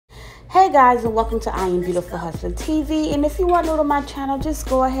Hey guys, and welcome to I Am Beautiful Hustler TV. And if you are new to my channel, just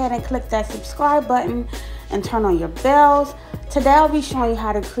go ahead and click that subscribe button and turn on your bells. Today I'll be showing you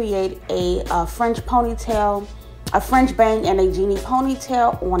how to create a fringe ponytail, a fringe bang, and a genie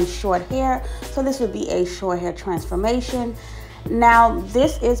ponytail on short hair. So this would be a short hair transformation. Now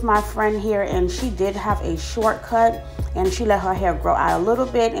this is my friend here, and she did have a shortcut and she let her hair grow out a little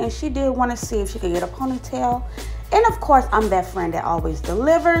bit, and she did want to see if she could get a ponytail. And of course, I'm that friend that always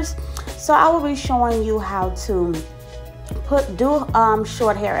delivers. So I will be showing you how to do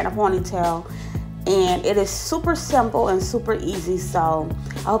short hair in a ponytail. And it is super simple and super easy. So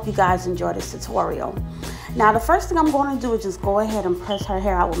I hope you guys enjoy this tutorial. Now, the first thing I'm going to do is just go ahead and press her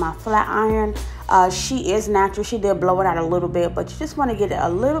hair out with my flat iron. She is natural. She did blow it out a little bit, but you just want to get it a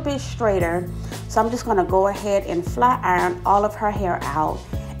little bit straighter. So I'm just going to go ahead and flat iron all of her hair out.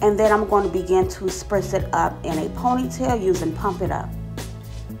 And then I'm going to begin to spritz it up in a ponytail using Pump It Up.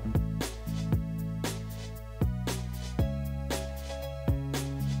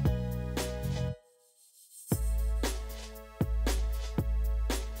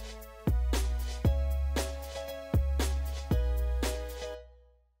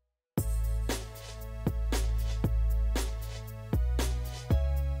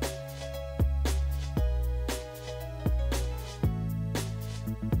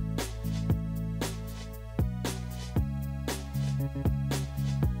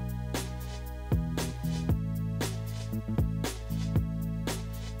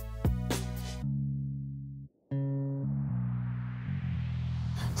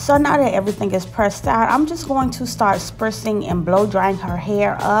 So now that everything is pressed out, I'm just going to start spritzing and blow drying her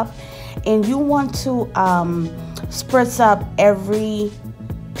hair up. And you want to spritz up every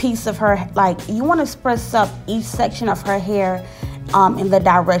piece of her, like you want to spritz up each section of her hair in the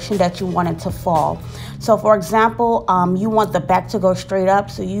direction that you want it to fall. So for example, you want the back to go straight up,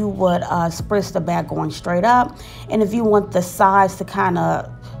 so you would spritz the back going straight up. And if you want the sides to kind of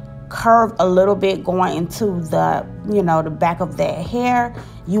curve a little bit going into the, the back of that hair,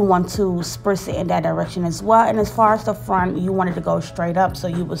 you want to spritz it in that direction as well. And as far as the front, you want it to go straight up, so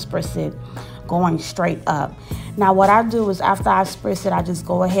you would spritz it going straight up. Now what I do is after I spritz it, I just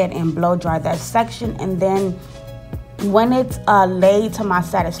go ahead and blow dry that section, and then when it's laid to my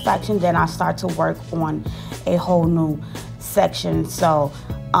satisfaction, then I start to work on a whole new section. So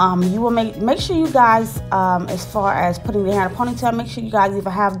you will make sure you guys, as far as putting the hair in a ponytail, make sure you guys either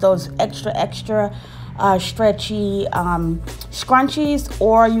have those extra stretchy scrunchies,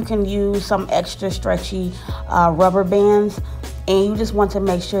 or you can use some extra stretchy rubber bands. And you just want to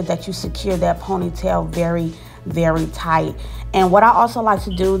make sure that you secure that ponytail very, very tight. And what I also like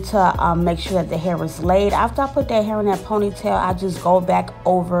to do to make sure that the hair is laid, after I put that hair in that ponytail, I just go back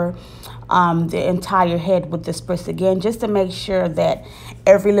over the entire head with the spritz again, just to make sure that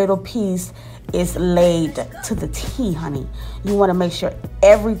every little piece is laid to the T, honey. You want to make sure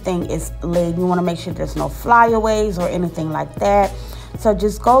everything is laid. You want to make sure there's no flyaways or anything like that. So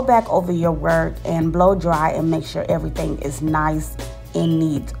just go back over your work and blow dry and make sure everything is nice and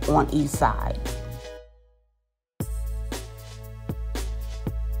neat on each side.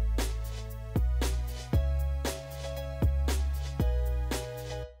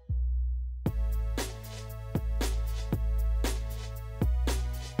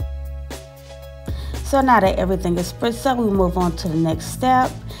 So now that everything is spritzed up, we move on to the next step.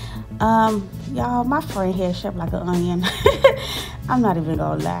 Y'all, my friend hair shaped like an onion. I'm not even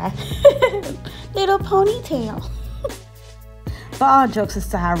gonna lie. Little ponytail. But all jokes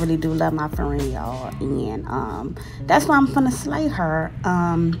aside, I really do love my friend, y'all. And that's why I'm gonna slay her.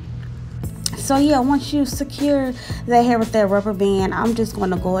 So yeah, once you secure the hair with that rubber band, I'm just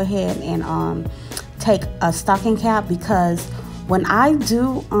gonna go ahead and take a stocking cap, because when I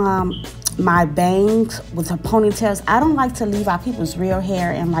do my bangs with her ponytails, I don't like to leave out people's real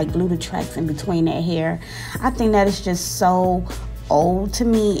hair and like glue the tracks in between that hair. I think that is just so old to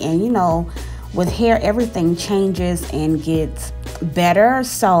me. And with hair, everything changes and gets better.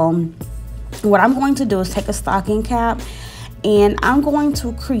 So what I'm going to do is take a stocking cap, and I'm going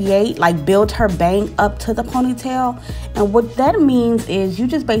to build her bang up to the ponytail. And what that means is you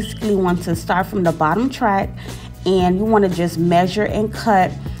just basically want to start from the bottom track, and you want to just measure and cut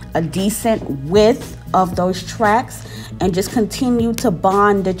a decent width of those tracks, and just continue to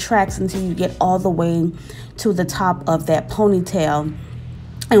bond the tracks until you get all the way to the top of that ponytail.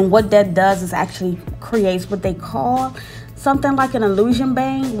 And what that does is actually creates what they call something like an illusion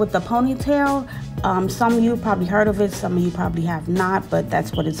bang with the ponytail. Some of you probably heard of it, some of you probably have not, but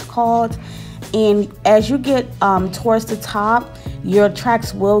that's what it's called. And as you get towards the top, your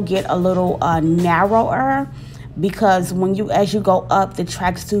tracks will get a little narrower, because as you go up, the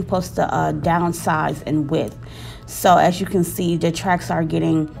tracks do supposed to downsize in width. So as you can see, the tracks are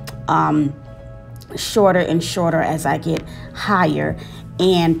getting shorter and shorter as I get higher,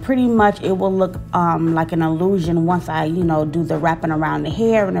 and pretty much it will look like an illusion once I do the wrapping around the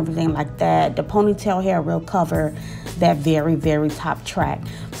hair and everything like that. The ponytail hair will cover that very, very top track,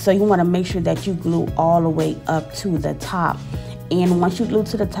 so you want to make sure that you glue all the way up to the top. And once you glue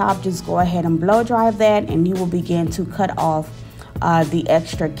to the top, just go ahead and blow dry that, and you will begin to cut off the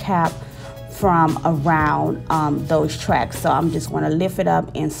extra cap from around those tracks. So I'm just going to lift it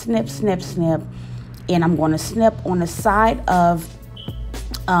up and snip, snip, snip, and I'm going to snip on the side of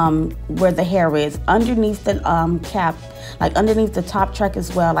where the hair is, underneath the cap, like underneath the top track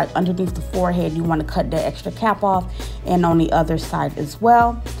as well, like underneath the forehead. You want to cut the extra cap off, and on the other side as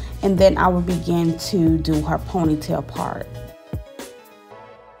well. And then I will begin to do her ponytail part.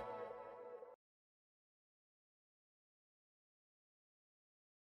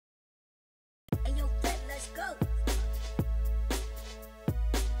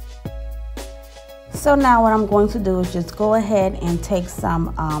 So now what I'm going to do is just go ahead and take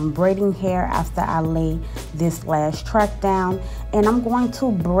some braiding hair after I lay this last track down, and I'm going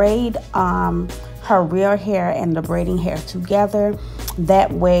to braid her real hair and the braiding hair together.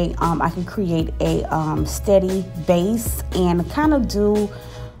 That way I can create a steady base and kind of do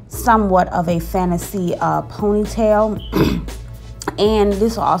somewhat of a fantasy ponytail. And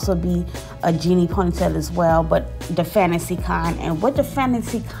this will also be a genie ponytail as well, but the fantasy kind. And what the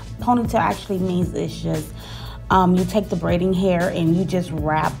fantasy ponytail actually means is just you take the braiding hair and you just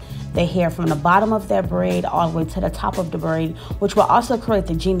wrap the hair from the bottom of that braid all the way to the top of the braid, which will also create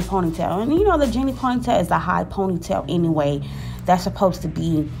the genie ponytail. And the genie ponytail is a high ponytail anyway. That's supposed to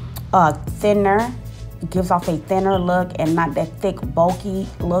be thinner. It gives off a thinner look and not that thick, bulky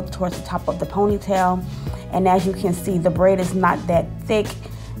look towards the top of the ponytail. And as you can see, the braid is not that thick,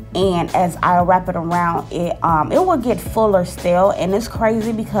 and as I wrap it around, it will get fuller still. And it's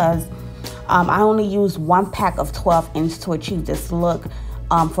crazy because I only used 1 pack of 12-inch to achieve this look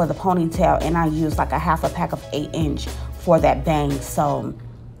for the ponytail, and I used like a half a pack of 8-inch for that bang. So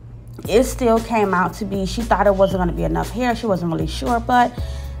it still came out to be, she thought it wasn't going to be enough hair. She wasn't really sure, but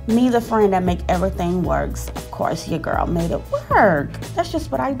me, the friend that make everything works, of course your girl made it work. That's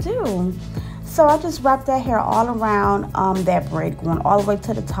just what I do. So I just wrapped that hair all around that braid, going all the way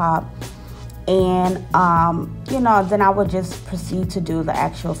to the top. And, then I would just proceed to do the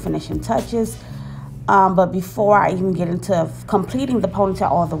actual finishing touches. But before I even get into completing the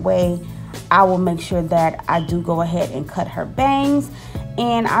ponytail all the way, I will make sure that I do go ahead and cut her bangs.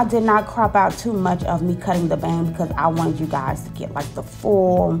 And I did not crop out too much of me cutting the bang because I wanted you guys to get like the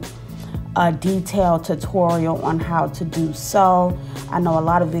full detailed tutorial on how to do so. I know a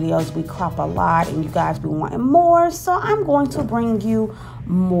lot of videos we crop a lot and you guys be wanting more, so I'm going to bring you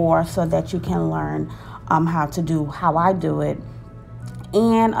more so that you can learn how to do how I do it.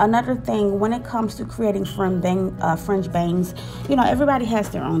 And another thing, when it comes to creating fringe bangs, everybody has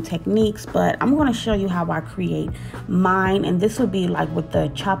their own techniques, but I'm going to show you how I create mine. And this will be like with the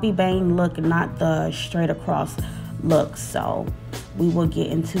choppy bang look, not the straight across look. So we will get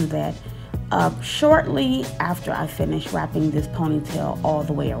into that shortly after I finish wrapping this ponytail all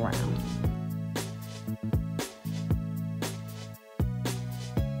the way around.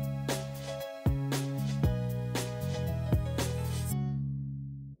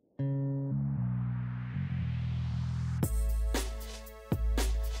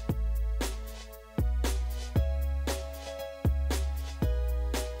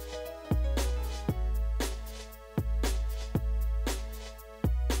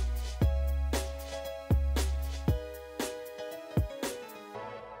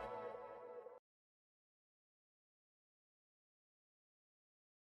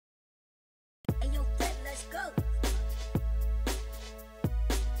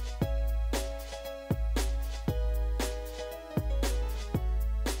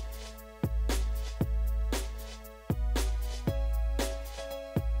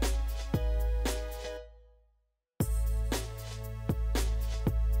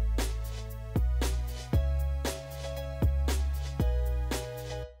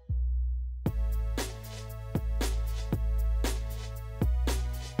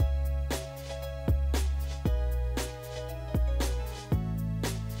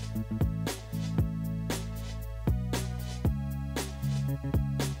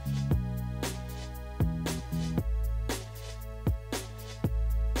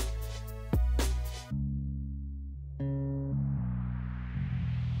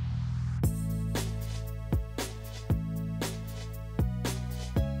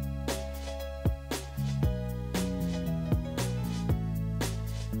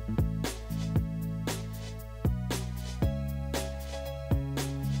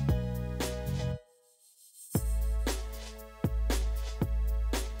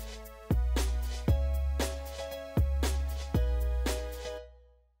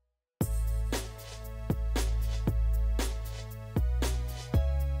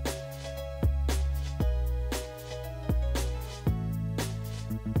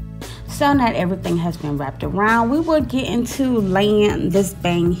 So now everything has been wrapped around, we will get into laying this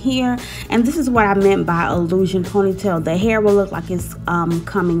bang here. And this is what I meant by illusion ponytail. The hair will look like it's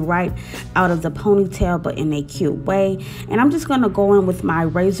coming right out of the ponytail, but in a cute way. And I'm just going to go in with my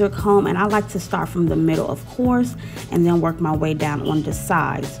razor comb, and I like to start from the middle, of course, and then work my way down on the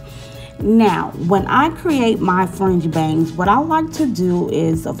sides. Now, when I create my fringe bangs, what I like to do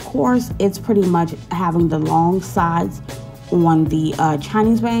is, of course, it's pretty much having the long sides on the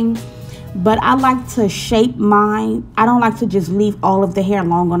Chinese bang, but I like to shape mine. I don't like to just leave all of the hair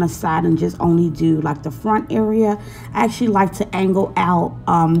long on the side and just only do like the front area. I actually like to angle out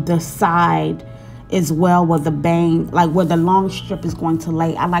the side as well, where the bang, like where the long strip is going to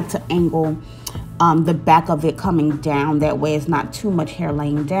lay. I like to angle the back of it coming down, that way it's not too much hair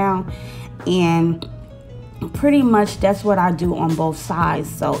laying down. And pretty much that's what I do on both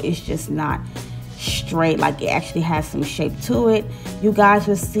sides, so it's just not straight, like it actually has some shape to it. You guys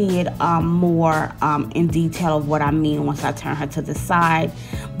will see it more in detail of what I mean once I turn her to the side.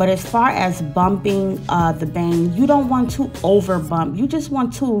 But as far as bumping the bang, you don't want to over bump. You just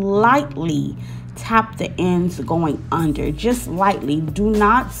want to lightly tap the ends going under, just lightly. Do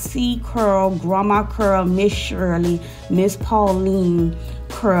not C curl, grandma curl, Miss Shirley, Miss Pauline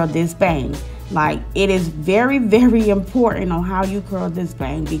curl this bang. Like, it is very, very important on how you curl this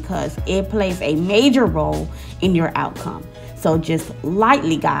bang, because it plays a major role in your outcome. So just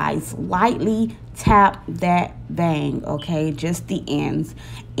lightly, guys, lightly tap that bang, okay? Just the ends,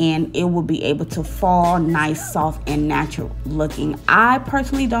 and it will be able to fall nice, soft, and natural looking. I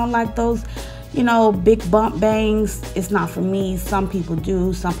personally don't like those, you know, big bump bangs. It's not for me. Some people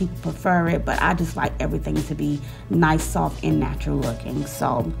do, some people prefer it, but I just like everything to be nice, soft, and natural looking.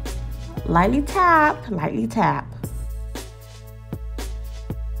 So lightly tap, lightly tap.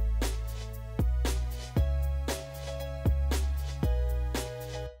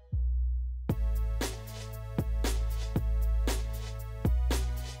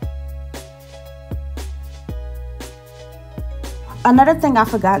 Another thing I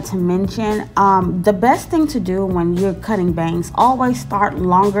forgot to mention, the best thing to do when you're cutting bangs, always start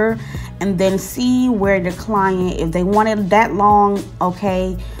longer and then see where the client, if they want it that long,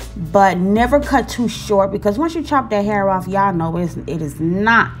 okay, but never cut too short, because once you chop that hair off, y'all know it is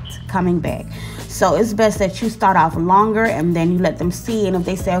not coming back. So it's best that you start off longer and then you let them see, and if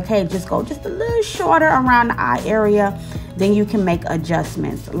they say, okay, just go just a little shorter around the eye area, then you can make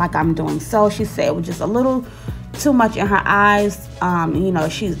adjustments like I'm doing. So she said it was just a little too much in her eyes. You know,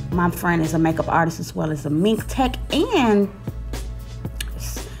 my friend is a makeup artist as well as a mink tech, and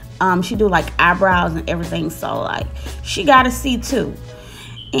she do like eyebrows and everything, so like she gotta see too.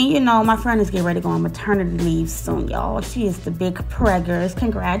 And you know, my friend is getting ready to go on maternity leave soon, y'all. She is the big preggers.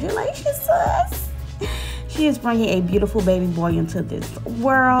 Congratulations, sis. She is bringing a beautiful baby boy into this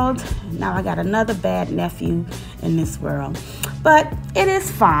world. Now I got another bad nephew in this world, but it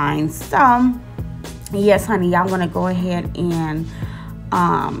is fine. So yes, honey, y'all want to go ahead and,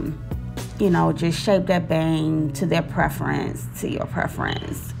 you know, just shape that bang to their preference, to your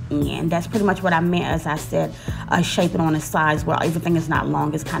preference. And that's pretty much what I meant as I said, shape it on the sides where everything is not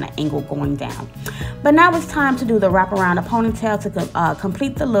long, it's kind of angled going down. But now it's time to do the wrap around the ponytail to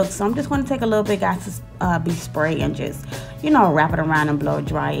complete the look. So I'm just going to take a little bit, guys, to be spray and just, you know, wrap it around and blow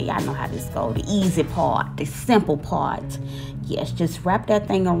dry it. Y'all know how this goes. The easy part, the simple part. Yes, just wrap that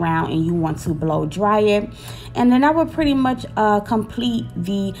thing around and you want to blow dry it. And then that will pretty much complete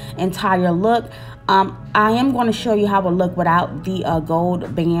the entire look. I am going to show you how it look without the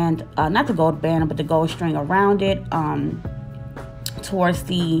gold band, not the gold band, but the gold string around it towards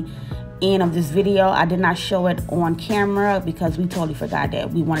the end of this video. I did not show it on camera because we totally forgot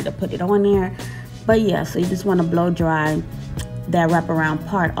that we wanted to put it on there. But yeah, so you just want to blow dry that wraparound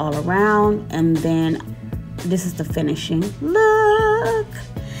part all around, and then this is the finishing look.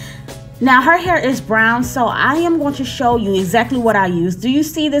 Now her hair is brown, so I am going to show you exactly what I use. Do you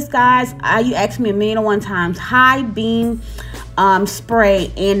see this, guys? You asked me a million and one times. High beam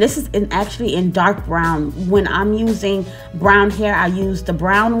spray, and this is actually in dark brown. When I'm using brown hair, I use the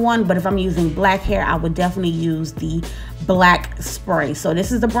brown one, but if I'm using black hair, I would definitely use the black spray. So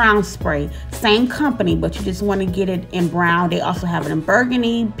this is the brown spray, same company, but you just want to get it in brown. They also have it in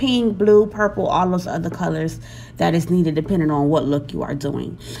burgundy, pink, blue, purple, all those other colors that is needed depending on what look you are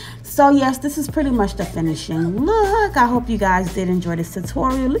doing. So yes, this is pretty much the finishing look. I hope you guys did enjoy this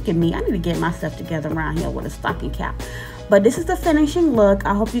tutorial. Look at me, I need to get myself together around here with a stocking cap. But this is the finishing look.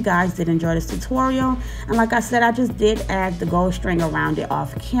 I hope you guys did enjoy this tutorial. And like I said, I just did add the gold string around it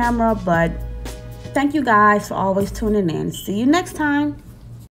off camera, but thank you guys for always tuning in. See you next time.